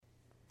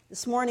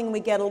This morning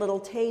we get a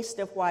little taste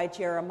of why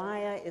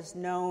Jeremiah is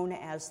known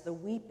as the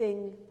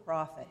weeping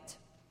prophet.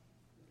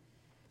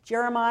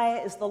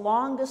 Jeremiah is the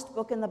longest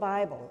book in the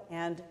Bible,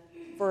 and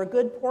for a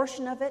good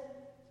portion of it,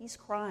 he's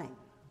crying.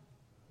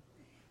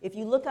 If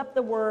you look up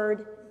the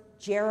word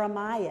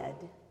Jeremiah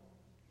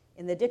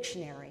in the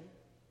dictionary,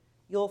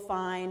 you'll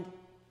find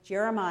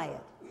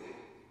Jeremiah,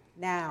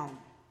 noun,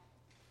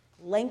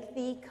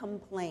 lengthy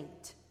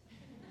complaint,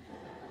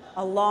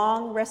 a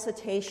long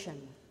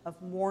recitation of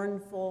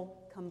mournful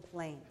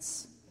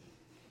complaints.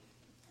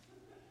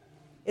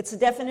 It's a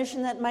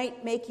definition that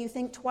might make you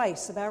think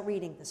twice about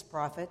reading this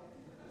prophet.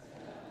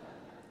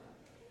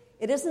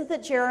 It isn't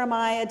that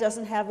Jeremiah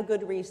doesn't have a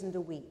good reason to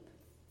weep.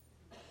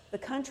 The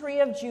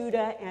country of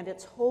Judah and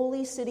its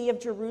holy city of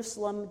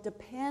Jerusalem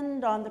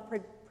depend on the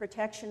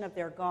protection of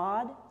their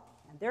God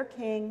and their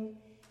king,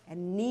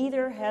 and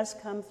neither has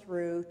come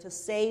through to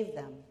save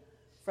them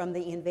from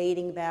the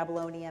invading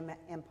Babylonian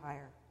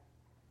Empire.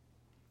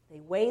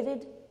 They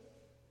waited,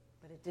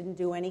 but it didn't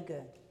do any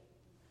good.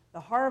 The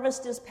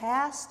harvest is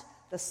past,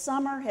 the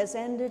summer has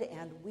ended,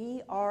 and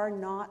we are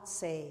not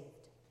saved.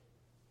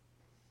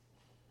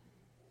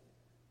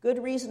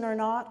 Good reason or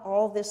not,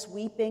 all this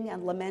weeping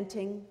and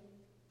lamenting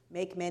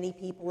make many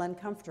people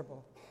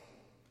uncomfortable.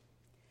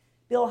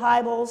 Bill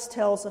Hybels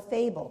tells a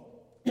fable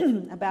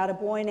about a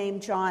boy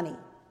named Johnny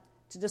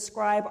to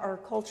describe our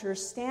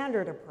culture's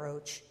standard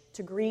approach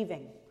to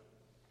grieving.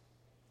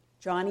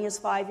 Johnny is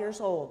 5 years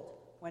old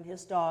when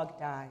his dog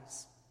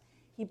dies.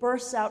 He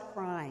bursts out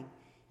crying.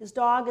 His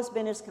dog has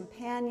been his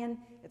companion.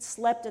 It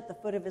slept at the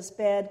foot of his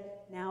bed.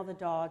 Now the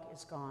dog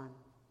is gone.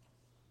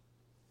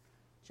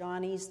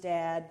 Johnny's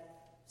dad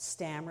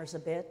stammers a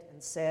bit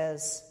and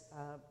says,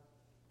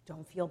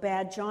 "Don't feel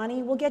bad,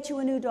 Johnny. We'll get you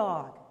a new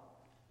dog."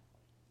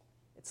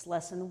 It's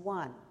lesson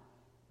 1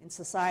 in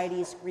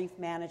society's grief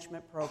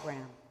management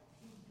program.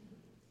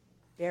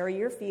 Bury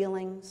your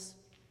feelings,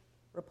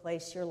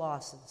 replace your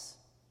losses.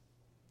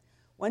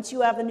 Once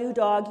you have a new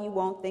dog, you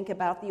won't think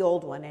about the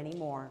old one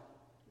anymore.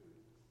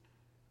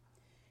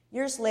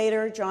 Years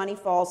later, Johnny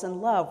falls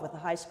in love with a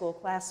high school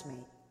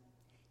classmate.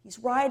 He's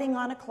riding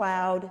on a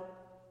cloud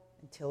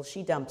until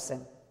she dumps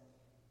him.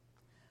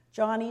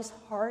 Johnny's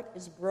heart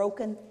is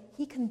broken.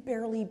 He can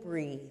barely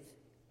breathe.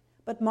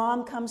 But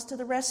Mom comes to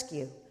the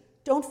rescue.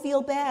 "Don't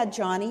feel bad,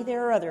 Johnny.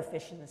 There are other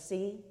fish in the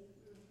sea."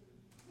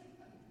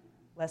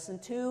 Lesson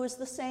 2 is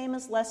the same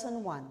as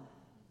lesson 1.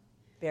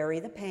 Bury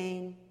the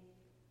pain,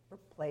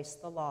 replace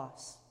the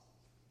loss.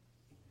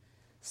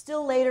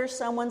 Still later,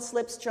 someone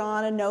slips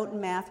John a note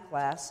in math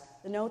class.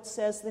 The note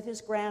says that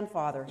his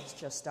grandfather has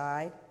just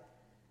died.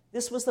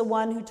 This was the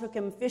one who took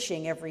him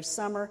fishing every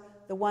summer,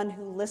 the one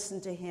who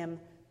listened to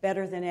him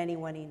better than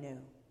anyone he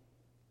knew.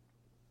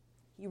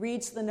 He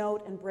reads the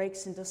note and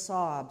breaks into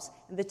sobs,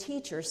 and the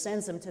teacher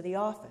sends him to the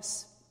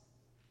office.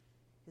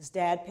 His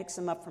dad picks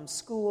him up from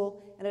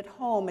school, and at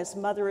home his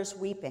mother is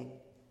weeping.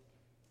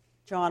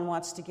 John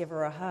wants to give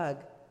her a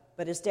hug,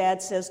 but his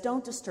dad says,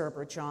 "Don't disturb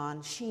her,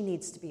 John. She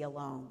needs to be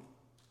alone."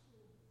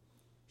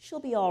 She'll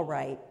be all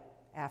right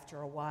after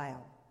a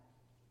while.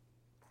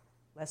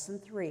 Lesson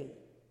 3,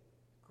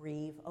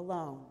 grieve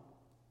alone.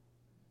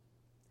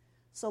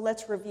 So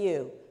let's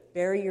review.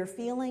 Bury your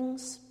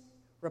feelings,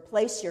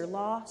 replace your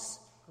loss,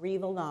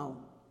 grieve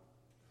alone.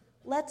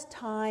 Let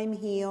time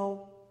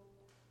heal,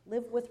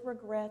 live with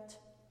regret,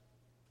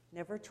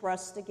 never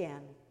trust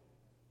again.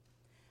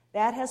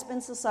 That has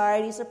been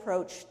society's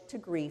approach to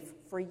grief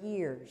for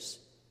years.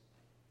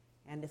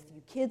 And if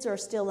you kids are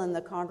still in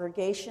the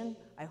congregation,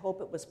 I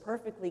hope it was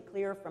perfectly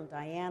clear from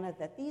Diana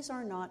that these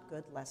are not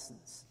good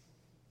lessons.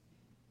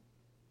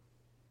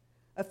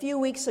 A few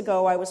weeks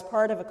ago, I was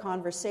part of a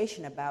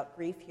conversation about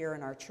grief here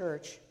in our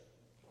church.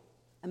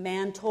 A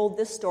man told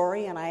this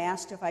story, and I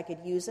asked if I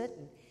could use it.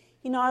 And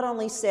he not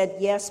only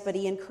said yes, but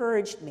he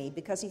encouraged me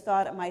because he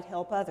thought it might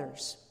help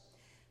others.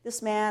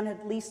 This man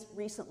had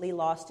recently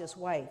lost his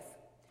wife.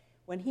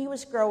 When he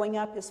was growing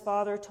up, his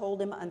father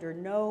told him under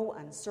no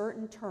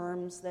uncertain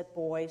terms that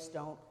boys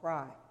don't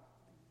cry,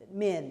 that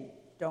men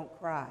don't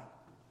cry,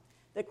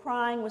 that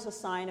crying was a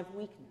sign of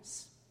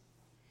weakness.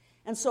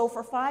 And so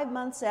for 5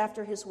 months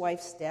after his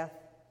wife's death,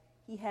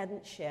 he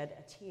hadn't shed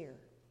a tear.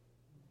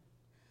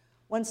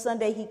 One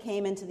Sunday, he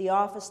came into the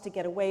office to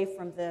get away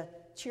from the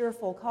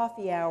cheerful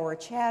coffee hour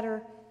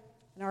chatter,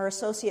 and our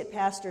associate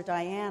pastor,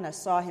 Diana,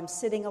 saw him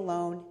sitting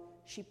alone.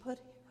 She put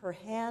her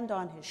hand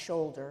on his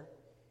shoulder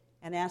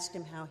and asked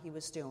him how he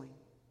was doing.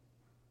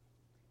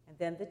 And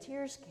then the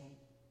tears came,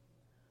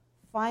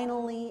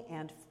 finally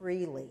and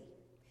freely.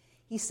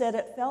 He said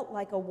it felt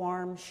like a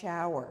warm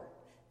shower.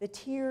 The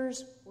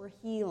tears were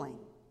healing.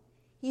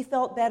 He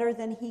felt better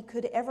than he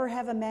could ever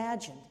have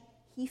imagined.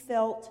 He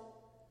felt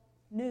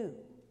new.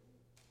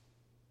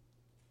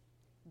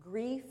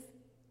 Grief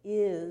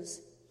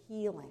is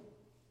healing.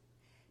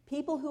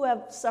 People who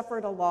have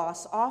suffered a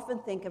loss often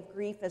think of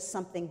grief as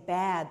something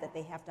bad that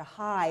they have to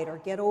hide or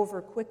get over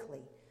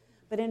quickly.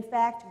 But in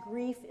fact,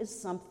 grief is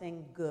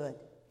something good.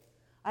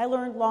 I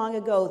learned long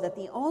ago that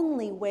the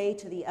only way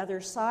to the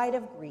other side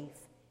of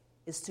grief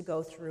is to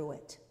go through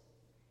it.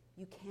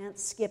 You can't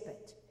skip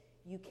it.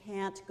 You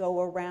can't go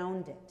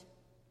around it.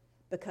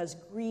 Because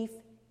grief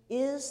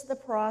is the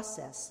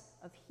process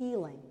of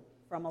healing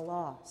from a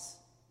loss.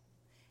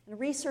 And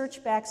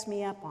research backs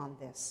me up on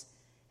this.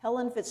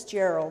 Helen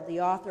Fitzgerald,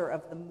 the author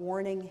of The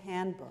Mourning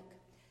Handbook,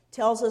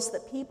 tells us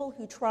that people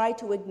who try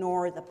to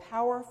ignore the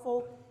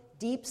powerful,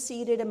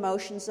 deep-seated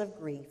emotions of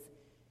grief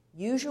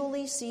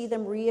usually see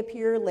them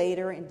reappear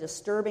later in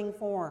disturbing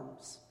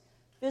forms.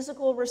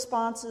 Physical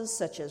responses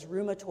such as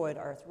rheumatoid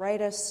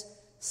arthritis,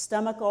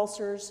 stomach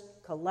ulcers,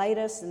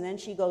 colitis, and then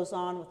she goes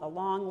on with a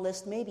long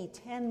list, maybe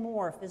 10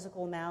 more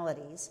physical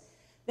maladies.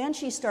 Then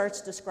she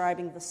starts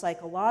describing the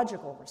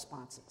psychological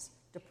responses,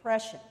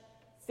 depression,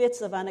 fits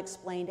of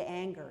unexplained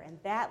anger, and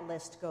that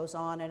list goes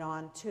on and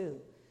on too.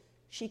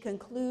 She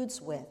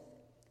concludes with,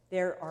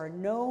 there are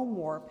no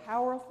more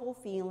powerful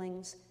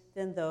feelings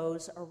than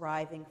those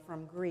arising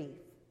from grief.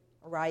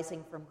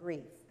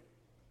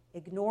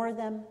 Ignore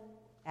them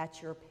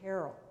at your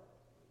peril.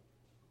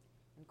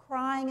 And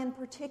crying in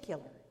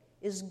particular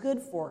is good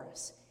for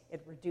us.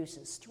 It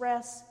reduces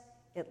stress,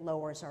 it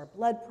lowers our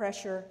blood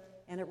pressure,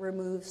 and it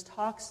removes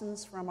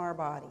toxins from our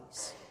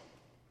bodies.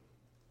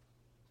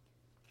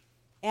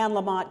 Anne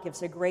Lamott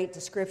gives a great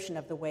description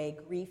of the way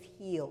grief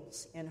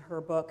heals in her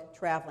book,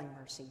 Traveling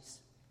Mercies.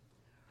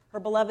 Her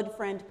beloved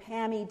friend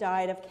Pammy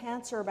died of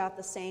cancer about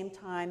the same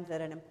time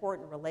that an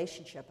important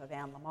relationship of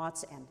Anne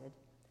Lamott's ended.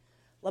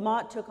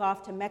 Lamott took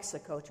off to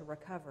Mexico to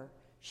recover.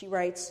 She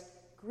writes,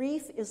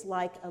 "Grief is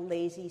like a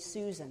lazy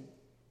Susan.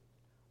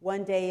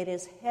 One day it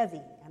is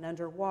heavy and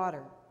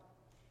underwater,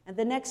 and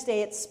the next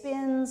day it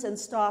spins and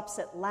stops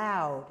at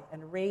loud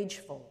and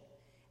rageful,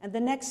 and the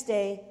next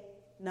day,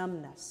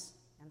 numbness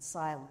and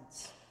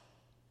silence.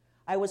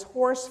 I was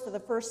hoarse for the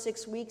first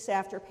 6 weeks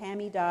after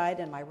Pammy died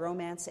and my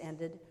romance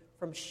ended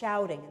from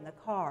shouting in the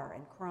car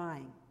and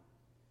crying.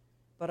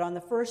 But on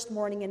the first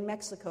morning in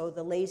Mexico,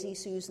 the lazy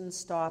Susan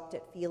stopped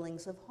at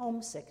feelings of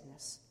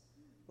homesickness,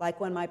 like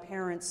when my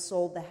parents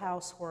sold the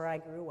house where I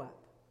grew up.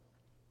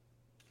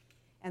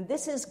 And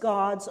this is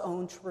God's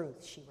own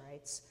truth," she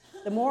writes.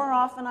 "The more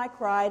often I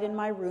cried in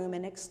my room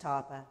in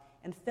Ixtapa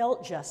and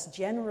felt just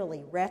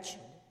generally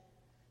wretched,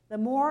 the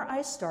more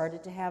I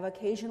started to have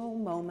occasional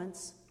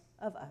moments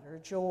of utter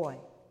joy,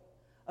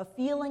 of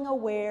feeling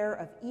aware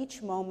of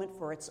each moment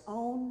for its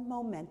own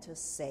momentous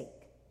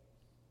sake.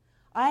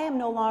 I am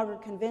no longer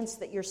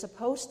convinced that you're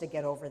supposed to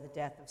get over the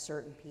death of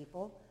certain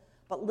people,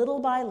 but little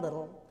by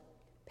little,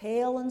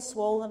 pale and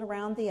swollen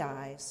around the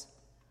eyes,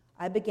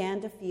 I began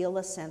to feel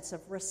a sense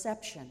of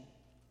reception,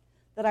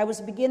 that I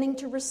was beginning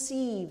to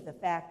receive the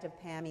fact of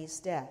Pammy's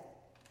death,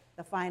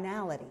 the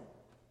finality.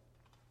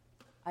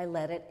 I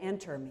let it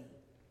enter me."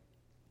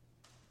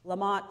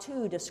 Lamott,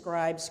 too,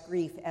 describes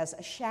grief as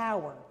a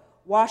shower,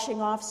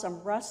 washing off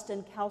some rust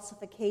and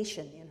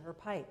calcification in her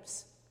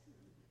pipes.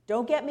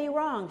 "Don't get me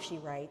wrong," she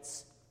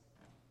writes,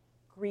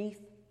 "grief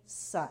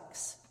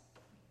sucks.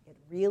 It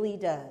really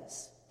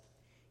does.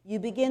 You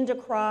begin to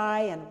cry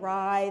and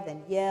writhe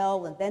and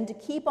yell and then to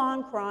keep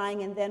on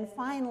crying, and then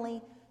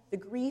finally the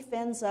grief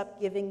ends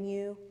up giving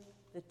you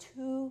the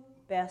two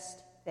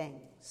best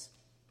things: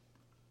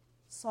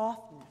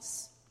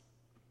 softness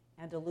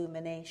and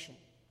illumination."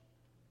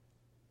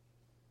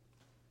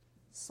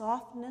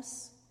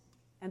 Softness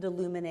and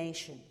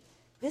illumination.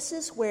 This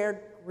is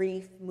where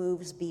grief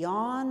moves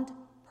beyond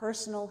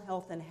personal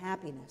health and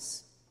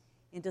happiness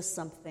into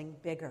something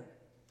bigger.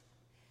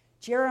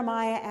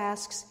 Jeremiah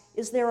asks,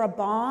 "Is there a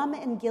balm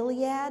in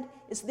Gilead?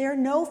 Is there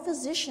no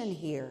physician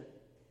here?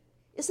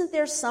 Isn't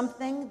there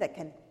something that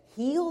can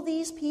heal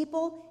these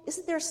people?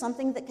 Isn't there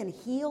something that can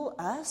heal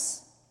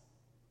us?"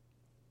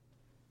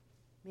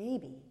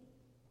 Maybe,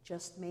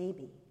 just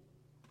maybe,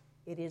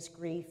 it is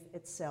grief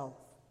itself.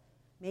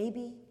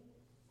 Maybe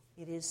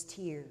it is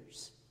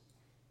tears.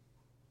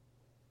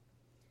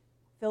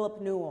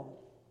 Philip Newell,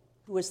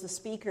 who was the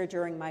speaker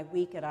during my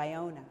week at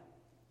Iona,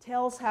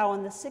 tells how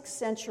in the 6th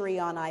century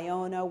on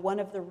Iona,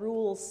 one of the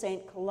rules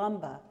St.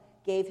 Columba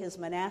gave his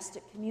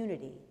monastic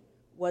community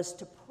was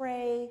to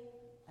pray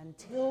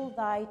until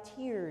thy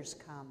tears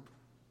come.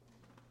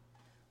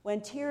 When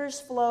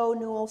tears flow,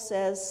 Newell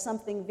says,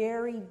 something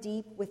very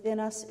deep within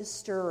us is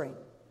stirring.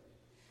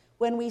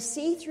 When we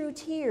see through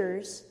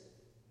tears,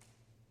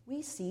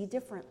 we see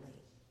differently.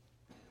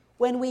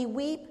 When we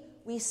weep,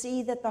 we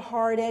see that the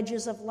hard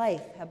edges of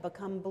life have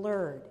become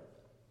blurred.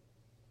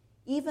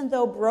 Even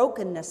though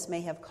brokenness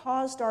may have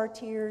caused our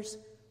tears,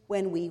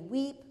 when we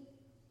weep,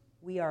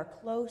 we are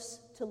close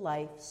to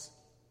life's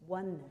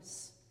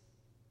oneness.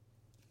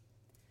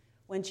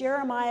 When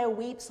Jeremiah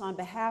weeps on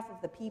behalf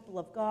of the people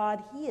of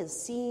God, he is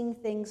seeing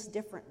things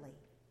differently.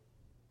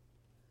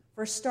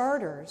 For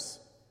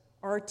starters,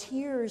 our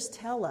tears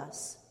tell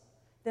us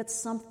that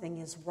something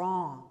is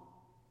wrong,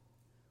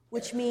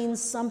 which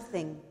means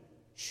something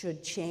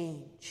should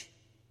change.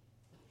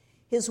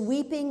 His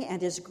weeping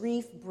and his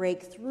grief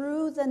break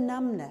through the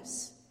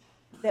numbness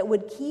that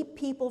would keep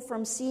people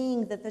from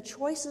seeing that the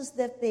choices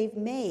that they've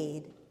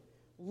made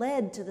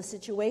led to the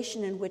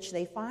situation in which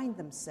they find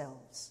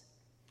themselves.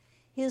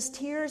 His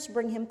tears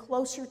bring him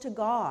closer to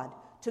God,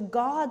 to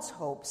God's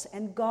hopes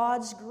and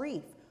God's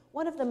grief.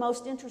 One of the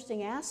most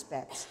interesting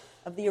aspects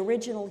of the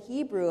original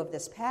Hebrew of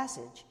this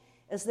passage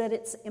is that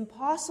it's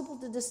impossible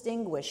to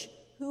distinguish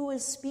who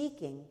is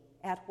speaking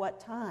at what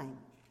time.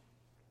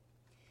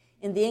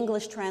 In the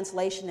English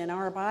translation in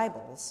our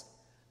Bibles,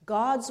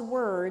 God's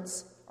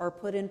words are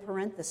put in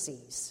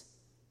parentheses,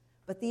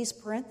 but these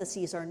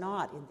parentheses are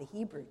not in the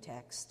Hebrew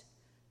text.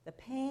 The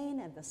pain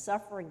and the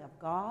suffering of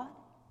God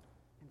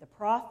and the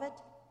prophet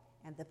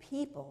and the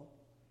people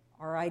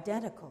are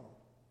identical.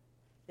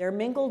 Their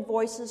mingled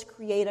voices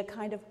create a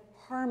kind of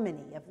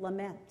harmony of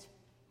lament.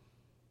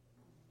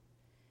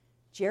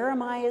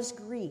 Jeremiah's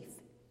grief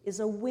is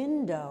a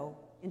window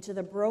into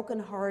the broken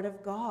heart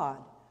of God,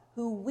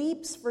 who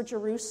weeps for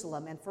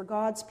Jerusalem and for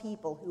God's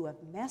people who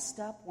have messed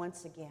up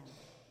once again.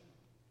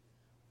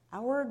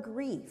 Our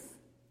grief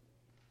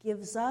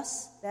gives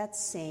us that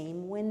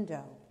same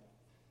window.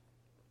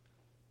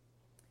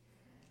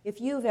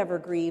 If you've ever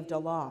grieved a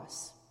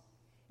loss,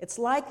 it's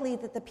likely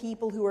that the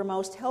people who were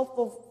most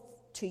helpful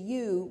to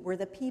you were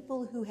the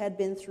people who had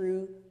been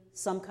through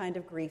some kind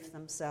of grief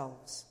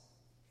themselves.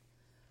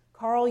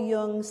 Carl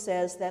Jung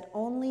says that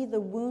only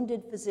the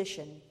wounded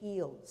physician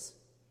heals.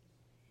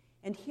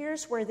 And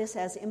here's where this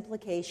has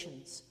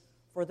implications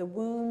for the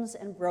wounds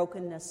and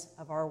brokenness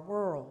of our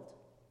world.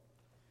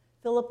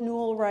 Philip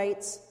Newell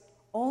writes,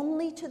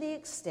 "Only to the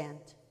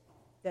extent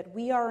that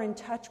we are in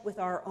touch with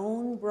our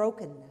own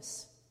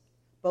brokenness,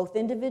 both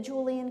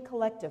individually and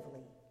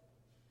collectively,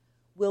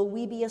 will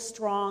we be a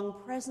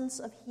strong presence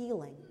of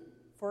healing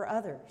for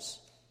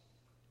others.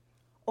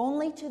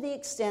 Only to the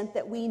extent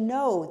that we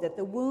know that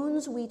the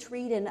wounds we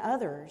treat in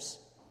others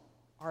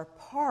are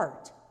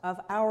part of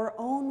our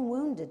own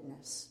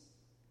woundedness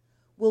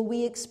will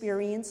we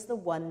experience the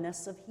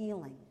oneness of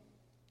healing.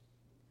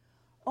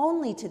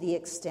 Only to the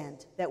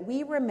extent that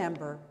we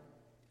remember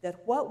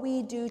that what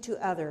we do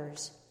to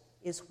others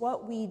is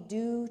what we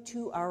do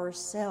to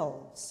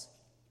ourselves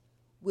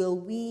will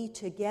we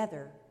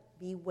together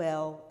be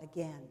well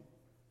again."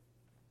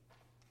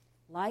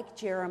 Like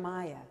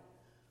Jeremiah,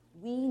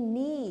 we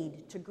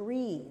need to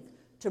grieve,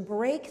 to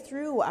break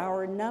through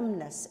our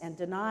numbness and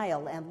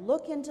denial and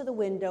look into the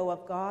window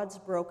of God's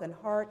broken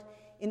heart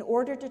in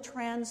order to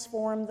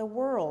transform the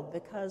world,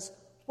 because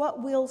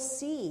what we'll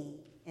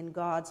see in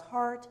God's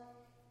heart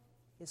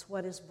is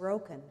what is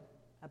broken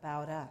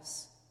about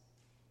us.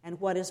 And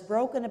what is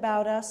broken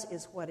about us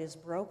is what is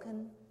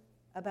broken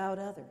about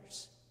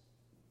others.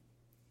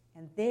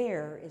 And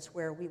there is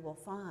where we will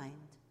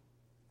find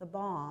the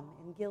balm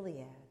in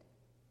Gilead.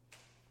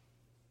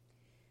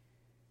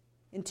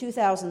 In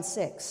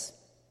 2006,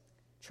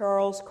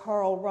 Charles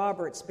Carl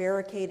Roberts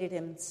barricaded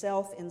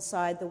himself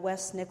inside the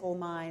West Nickel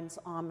Mines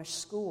Amish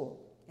School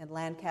in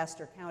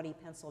Lancaster County,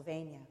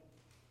 Pennsylvania.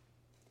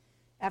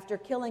 After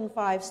killing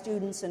 5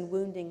 students and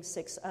wounding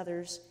 6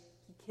 others,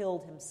 he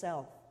killed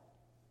himself.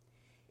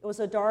 It was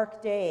a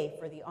dark day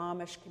for the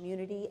Amish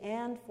community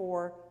and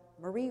for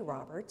Marie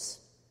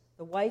Roberts,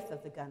 the wife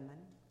of the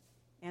gunman,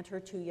 and her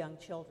 2 young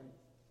children.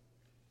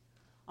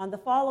 On the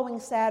following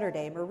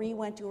Saturday, Marie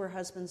went to her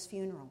husband's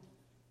funeral.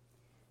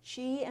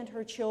 She and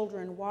her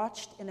children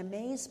watched in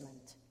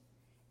amazement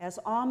as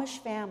Amish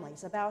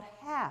families, about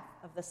half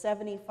of the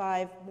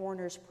 75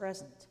 mourners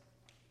present,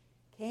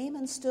 came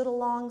and stood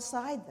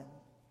alongside them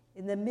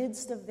in the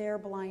midst of their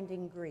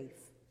blinding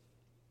grief.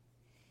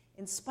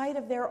 In spite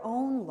of their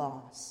own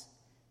loss,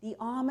 the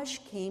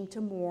Amish came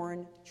to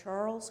mourn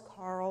Charles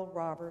Carl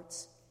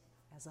Roberts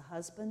as a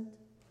husband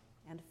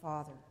and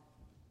father.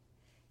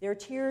 Their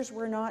tears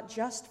were not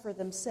just for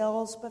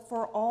themselves, but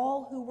for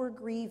all who were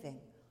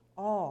grieving,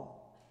 all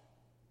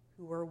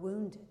who were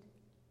wounded.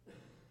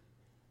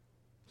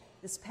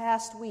 This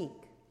past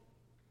week,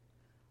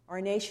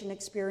 our nation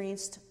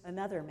experienced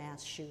another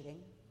mass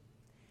shooting.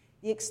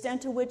 The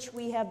extent to which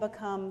we have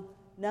become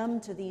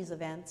numb to these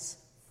events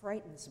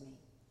frightens me.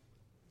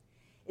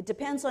 It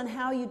depends on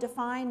how you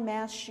define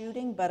mass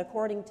shooting, but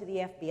according to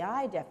the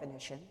FBI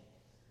definition,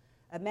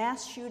 a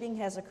mass shooting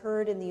has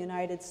occurred in the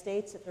United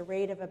States at the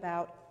rate of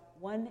about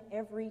 1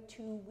 every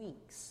 2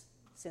 weeks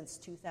since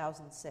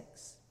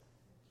 2006.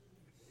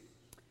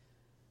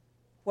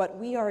 What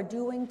we are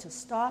doing to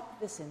stop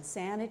this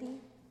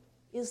insanity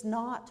is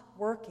not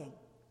working.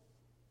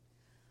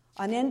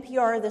 On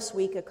NPR this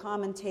week, a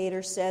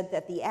commentator said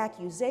that the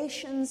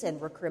accusations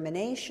and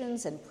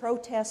recriminations and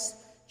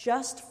protests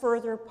just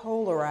further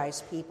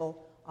polarize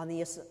people on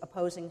the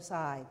opposing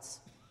sides.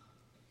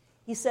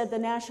 He said the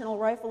National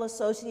Rifle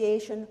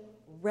Association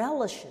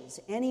relishes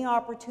any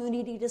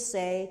opportunity to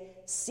say,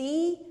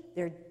 "See,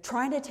 they're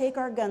trying to take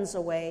our guns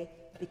away,"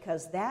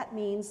 because that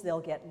means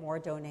they'll get more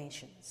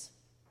donations.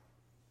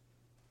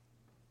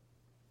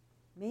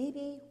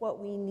 Maybe what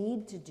we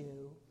need to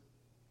do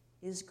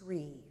is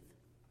grieve,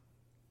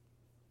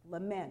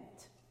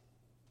 lament,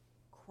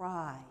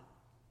 cry.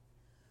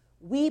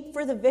 Weep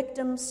for the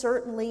victims,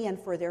 certainly, and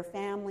for their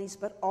families,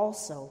 but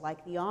also,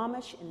 like the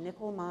Amish in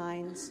nickel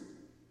mines,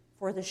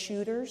 for the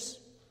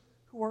shooters,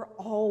 who are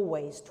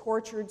always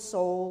tortured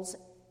souls,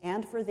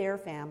 and for their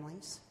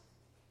families.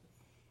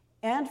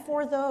 and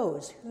for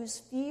those whose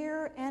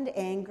fear and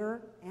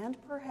anger and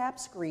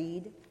perhaps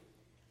greed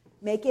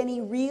make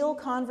any real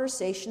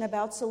conversation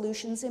about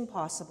solutions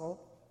impossible,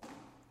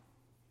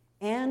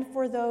 and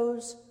for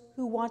those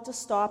who want to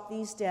stop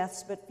these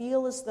deaths but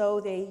feel as though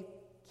they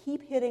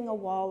keep hitting a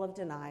wall of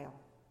denial,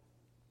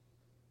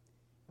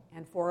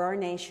 and for our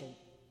nation,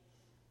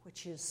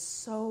 which is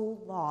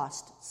so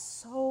lost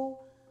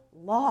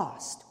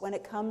when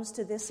it comes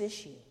to this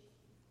issue.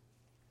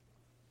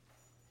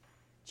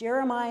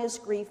 Jeremiah's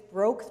grief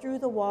broke through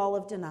the wall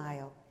of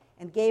denial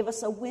and gave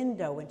us a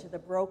window into the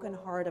broken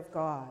heart of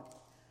God.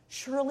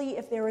 Surely,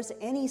 if there is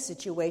any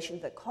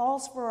situation that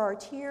calls for our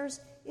tears,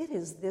 it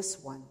is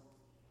this one.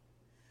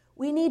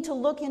 We need to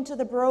look into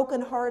the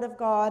broken heart of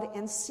God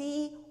and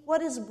see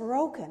what is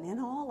broken in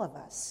all of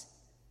us.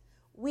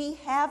 We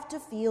have to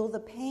feel the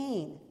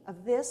pain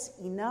of this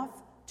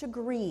enough to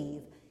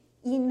grieve,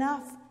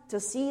 enough to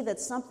see that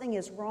something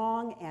is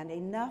wrong, and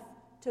enough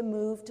to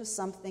move to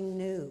something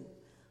new.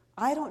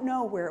 I don't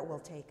know where it will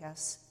take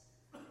us.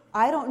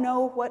 I don't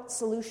know what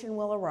solution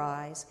will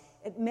arise.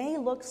 It may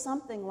look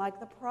something like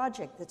the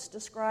project that's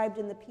described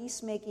in the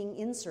peacemaking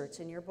inserts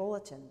in your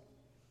bulletin.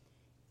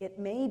 It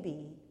may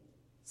be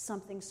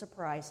something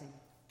surprising.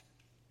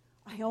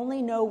 I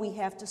only know we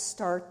have to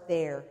start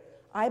there.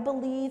 I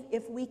believe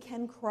if we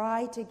can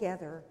cry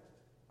together,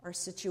 our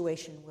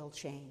situation will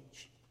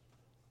change.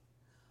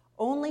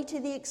 Only to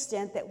the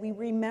extent that we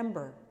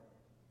remember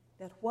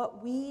that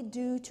what we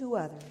do to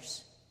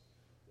others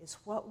is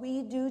what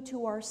we do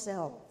to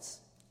ourselves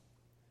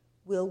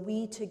will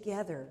we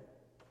together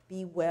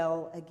be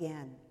well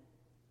again.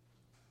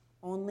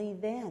 Only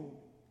then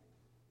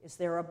is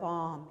there a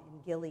balm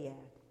in Gilead.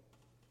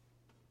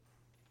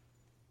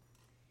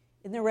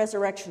 In the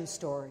resurrection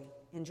story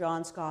in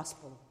John's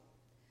Gospel,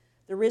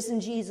 the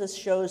risen Jesus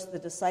shows the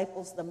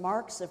disciples the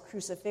marks of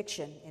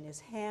crucifixion in his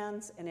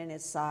hands and in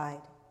his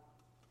side.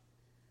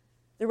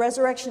 The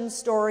resurrection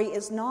story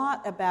is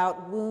not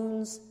about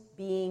wounds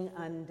being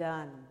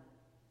undone.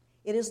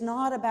 It is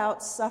not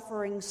about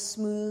suffering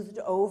smoothed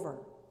over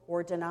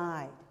or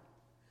denied.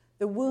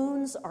 The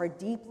wounds are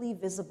deeply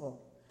visible.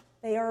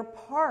 They are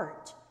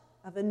part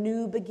of a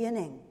new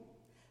beginning.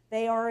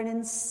 They are an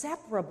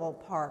inseparable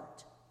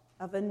part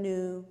of a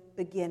new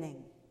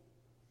beginning.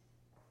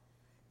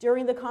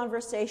 During the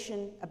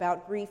conversation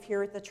about grief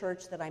here at the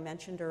church that I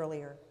mentioned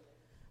earlier,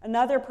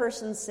 another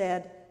person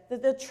said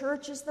that the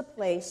church is the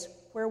place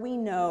where we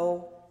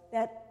know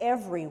that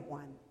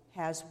everyone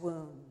has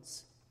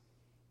wounds.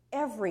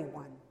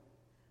 Everyone.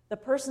 The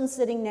person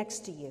sitting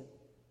next to you,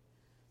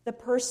 the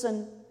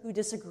person who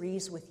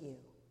disagrees with you,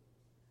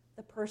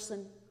 the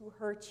person who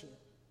hurt you.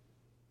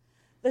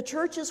 The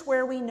church is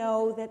where we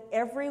know that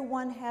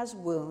everyone has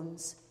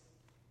wounds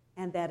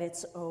and that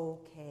it's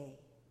okay.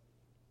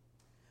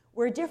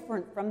 We're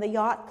different from the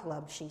yacht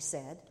club, she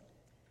said,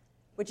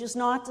 which is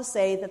not to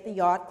say that the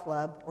yacht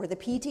club or the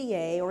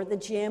PTA or the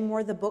gym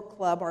or the book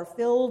club are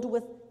filled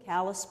with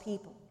callous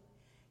people,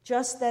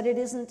 just that it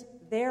isn't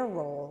their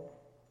role,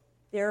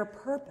 their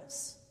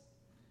purpose,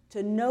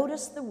 to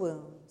notice the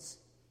wounds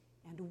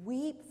and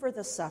weep for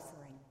the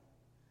suffering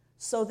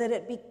so that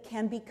it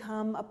can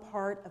become a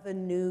part of a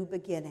new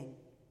beginning,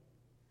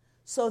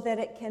 so that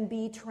it can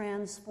be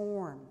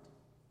transformed,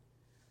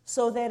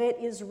 so that it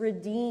is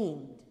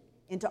redeemed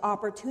into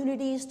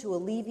opportunities to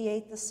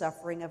alleviate the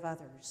suffering of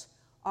others,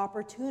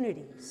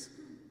 opportunities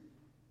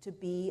to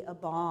be a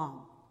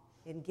balm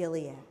in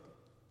Gilead.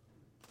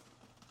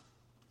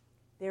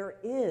 There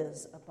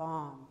is a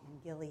balm in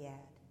Gilead.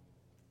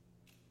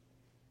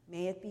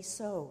 May it be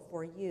so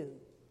for you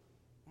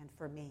and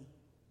for me.